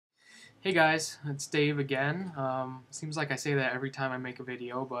Hey guys, it's Dave again. Seems like I say that every time I make a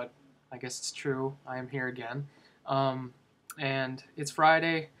video, but I guess it's true. I am here again. Um, and it's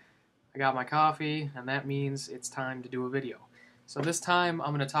Friday, I got my coffee, and that means it's time to do a video. So this time I'm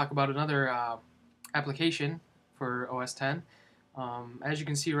going to talk about another application for OS X. As you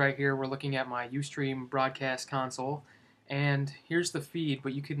can see right here, we're looking at my Ustream broadcast console, and here's the feed,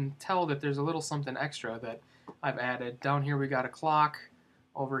 but you can tell that there's a little something extra that I've added. Down here we got a clock.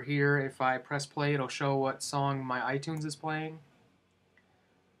 Over here, if I press play, it'll show what song my iTunes is playing.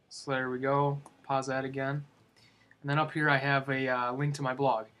 So there we go. Pause that again. And then up here I have a link to my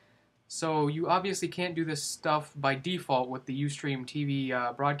blog. So you obviously can't do this stuff by default with the Ustream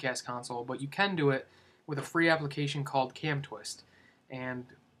TV broadcast console, but you can do it with a free application called CamTwist. And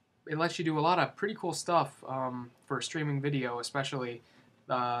it lets you do a lot of pretty cool stuff for streaming video, especially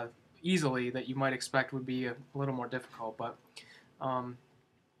easily, that you might expect would be a little more difficult. But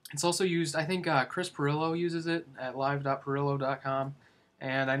it's also used, I think Chris Pirillo uses it at live.pirillo.com,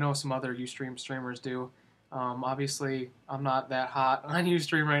 and I know some other Ustream streamers do. Obviously, I'm not that hot on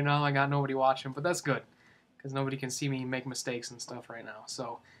Ustream right now. I got nobody watching, but that's good, because nobody can see me make mistakes and stuff right now.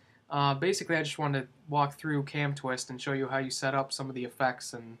 So basically, I just wanted to walk through CamTwist and show you how you set up some of the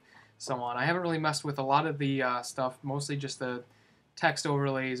effects and so on. I haven't really messed with a lot of the stuff, mostly just the text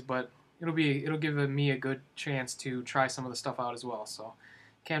overlays, but it'll give me a good chance to try some of the stuff out as well. So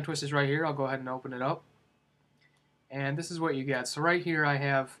CamTwist is right here. I'll go ahead and open it up. And this is what you get. So right here I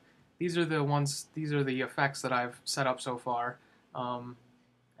have, these are the effects that I've set up so far. And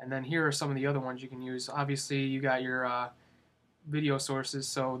then here are some of the other ones you can use. Obviously you got your video sources,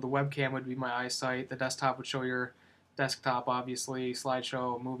 so the webcam would be my eyesight, the desktop would show your desktop, obviously,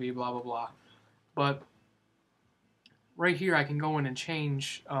 slideshow, movie, blah, blah, blah. But right here I can go in and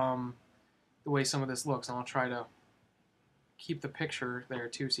change the way some of this looks, and I'll try to keep the picture there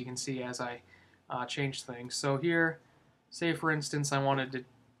too so you can see as I change things. So here, say for instance I wanted to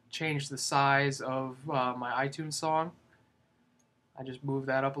change the size of my iTunes song. I just move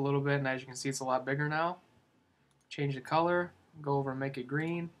that up a little bit, and as you can see it's a lot bigger now. Change the color, go over and make it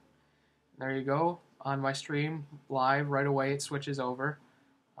green. There you go. On my stream, live, right away it switches over.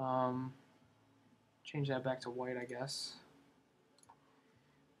 Change that back to white, I guess.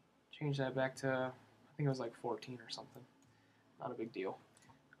 Change that back to, I think it was like 14 or something. Not a big deal.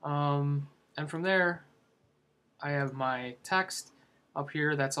 And from there, I have my text up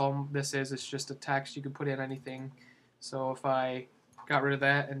here. That's all this is. It's just a text. You can put in anything. So if I got rid of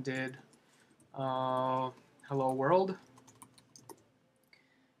that and did hello world,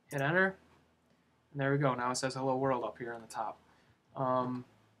 hit enter, and there we go. Now it says hello world up here on the top.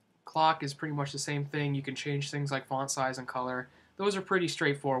 Clock is pretty much the same thing. You can change things like font size and color. Those are pretty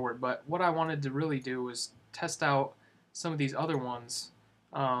straightforward, but what I wanted to really do was test out some of these other ones,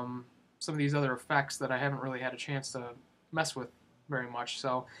 some of these other effects that I haven't really had a chance to mess with very much.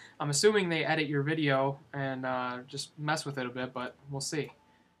 So I'm assuming they edit your video and just mess with it a bit, but we'll see.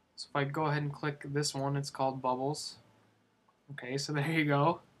 So if I go ahead and click this one, it's called Bubbles. Okay, so there you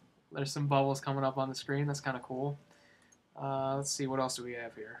go. There's some bubbles coming up on the screen. That's kind of cool. Let's see, what else do we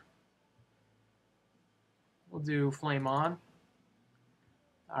have here? We'll do Flame On.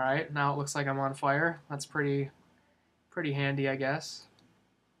 Alright, now it looks like I'm on fire. That's pretty handy, I guess.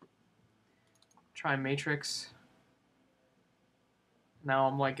 Try Matrix. Now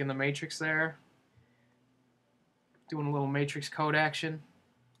I'm like in the Matrix there. Doing a little Matrix code action.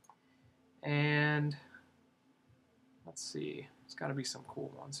 And let's see. There's got to be some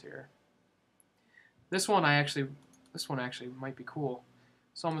cool ones here. This one actually might be cool.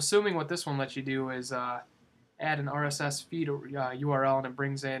 So I'm assuming what this one lets you do is add an RSS feed URL, and it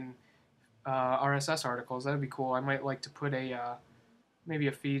brings in RSS articles. That'd be cool. I might like to put a maybe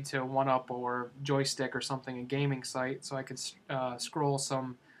a feed to 1UP or Joystick or something, a gaming site, so I could scroll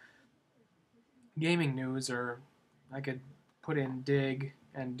some gaming news, or I could put in Dig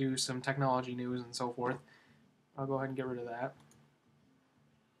and do some technology news and so forth. I'll go ahead and get rid of that.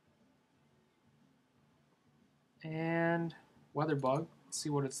 And Weatherbug. Let's see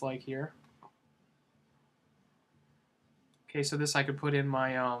what it's like here. Okay, so this I could put in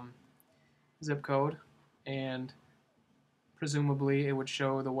my zip code, and presumably it would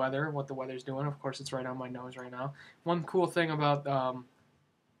show the weather, what the weather's doing. Of course, it's right on my nose right now. One cool thing about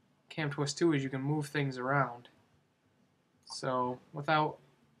CamTwist 2 is you can move things around. So without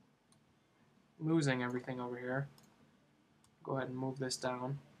losing everything over here, go ahead and move this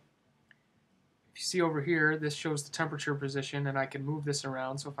down. If you see over here, this shows the temperature position, and I can move this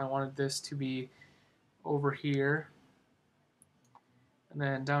around. So if I wanted this to be over here, and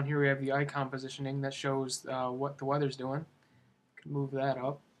then down here we have the icon positioning that shows what the weather's doing. Can move that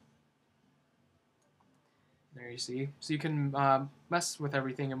up. There you see. So you can mess with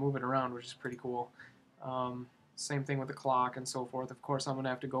everything and move it around, which is pretty cool. Same thing with the clock and so forth. Of course, I'm going to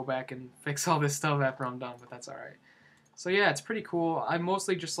have to go back and fix all this stuff after I'm done, but that's alright. So yeah, it's pretty cool. I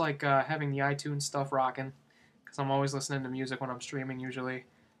mostly just like having the iTunes stuff rocking, because I'm always listening to music when I'm streaming usually.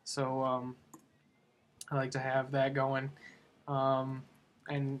 So I like to have that going. Um,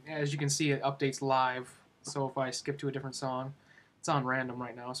 and as you can see, it updates live. So if I skip to a different song, it's on random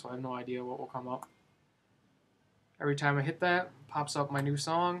right now, so I have no idea what will come up. Every time I hit that, it pops up my new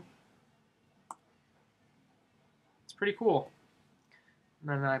song. It's pretty cool. And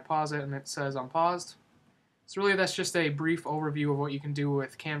then I pause it and it says unpaused. So really that's just a brief overview of what you can do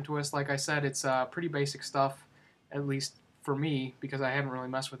with CamTwist. Like I said, it's pretty basic stuff, at least for me, because I haven't really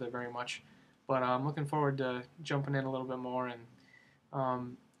messed with it very much. But I'm looking forward to jumping in a little bit more. And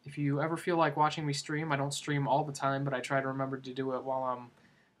if you ever feel like watching me stream, I don't stream all the time, but I try to remember to do it while I'm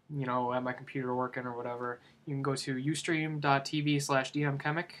at my computer working or whatever. You can go to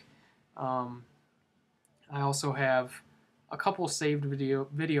ustream.tv/dmchemic. Um, I also have a couple saved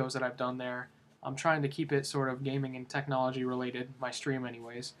videos that I've done there. I'm trying to keep it sort of gaming and technology related, my stream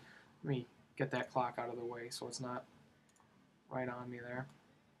anyways. Let me get that clock out of the way so it's not right on me there.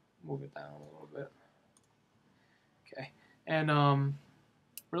 Move it down a little bit. Okay. And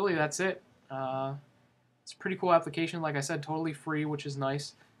really that's it. It's a pretty cool application. Like I said, totally free, which is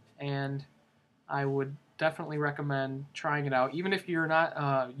nice. And I would definitely recommend trying it out. Even if you're not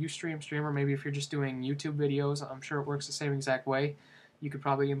a Ustream streamer, maybe if you're just doing YouTube videos, I'm sure it works the same exact way. You could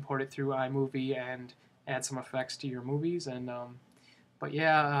probably import it through iMovie and add some effects to your movies. But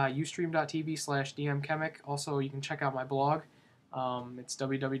yeah, ustream.tv/dmchemic. Also, you can check out my blog. It's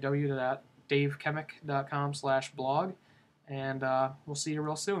www.davechemic.com/blog. And we'll see you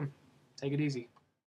real soon. Take it easy.